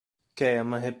Okay,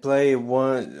 I'm gonna hit play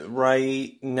one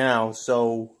right now.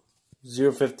 So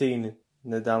 0:15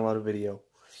 to download a video.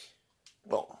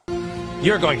 Boom.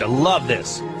 You're going to love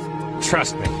this.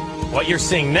 Trust me. What you're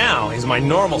seeing now is my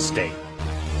normal state.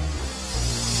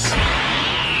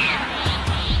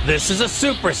 This is a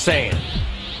Super Saiyan.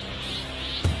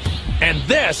 And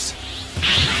this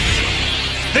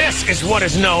is what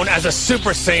is known as a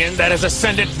Super Saiyan that has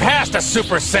ascended past a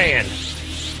Super Saiyan.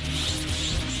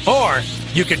 Or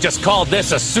you could just call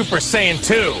this a Super Saiyan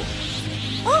 2.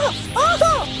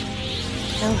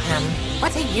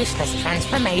 What a useless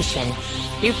transformation.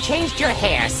 You've changed your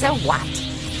hair, so what?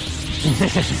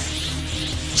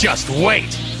 Just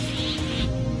wait.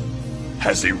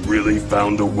 Has he really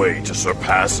found a way to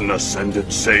surpass an Ascended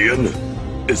Saiyan?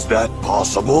 Is that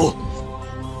possible?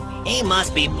 He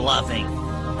must be bluffing.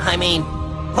 I mean,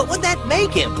 what would that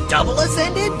make him? Double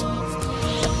Ascended?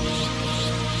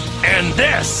 And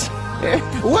this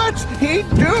What's he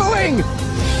doing?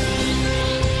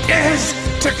 is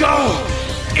to go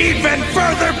even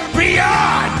further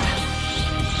beyond!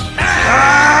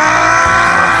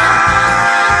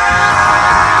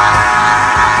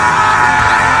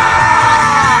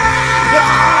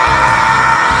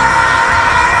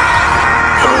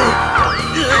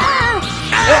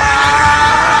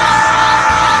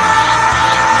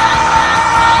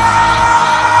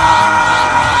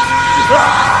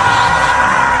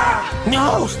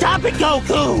 No, stop it,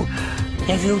 Goku!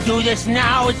 If you do this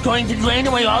now, it's going to drain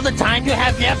away all the time you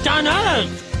have left on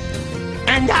Earth.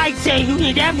 And I'd say you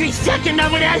need every second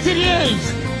of it as it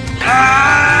is.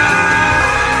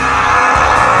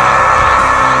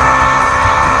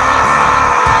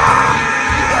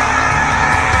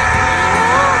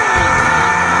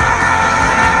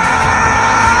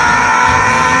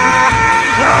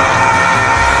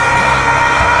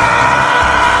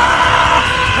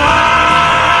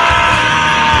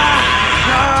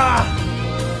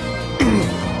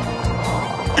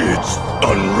 It's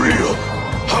unreal.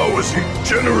 How is he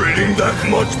generating that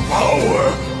much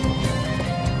power?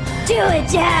 Do it,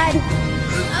 Dad!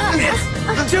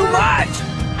 It's too much!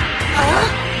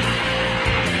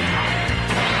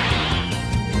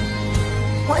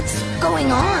 What's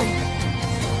going on?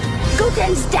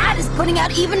 Goten's dad is putting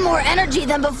out even more energy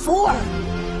than before.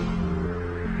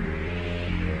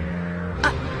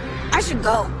 I should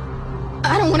go.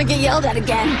 I don't want to get yelled at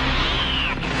again.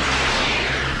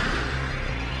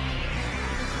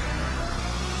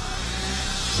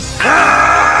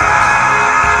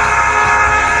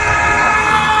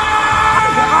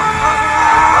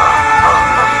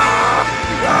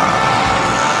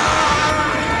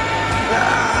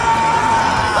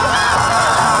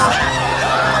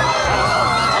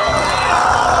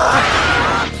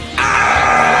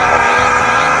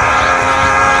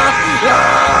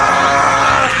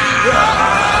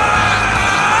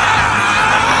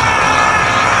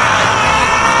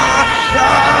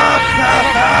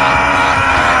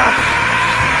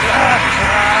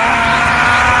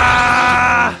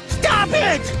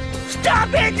 Stop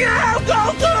it now,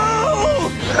 Goku!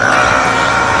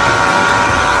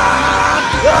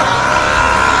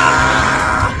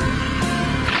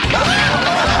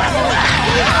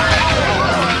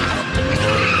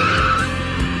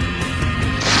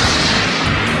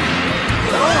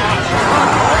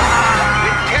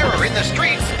 Terror in the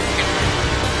streets!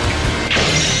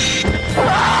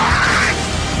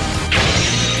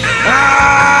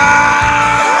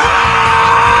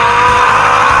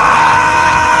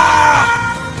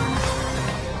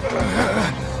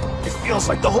 Feels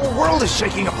like the whole world is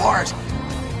shaking apart.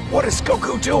 What is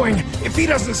Goku doing? If he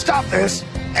doesn't stop this,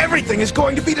 everything is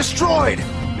going to be destroyed.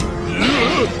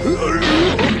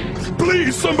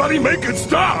 Please, somebody make it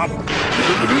stop!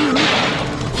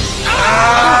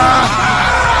 Ah!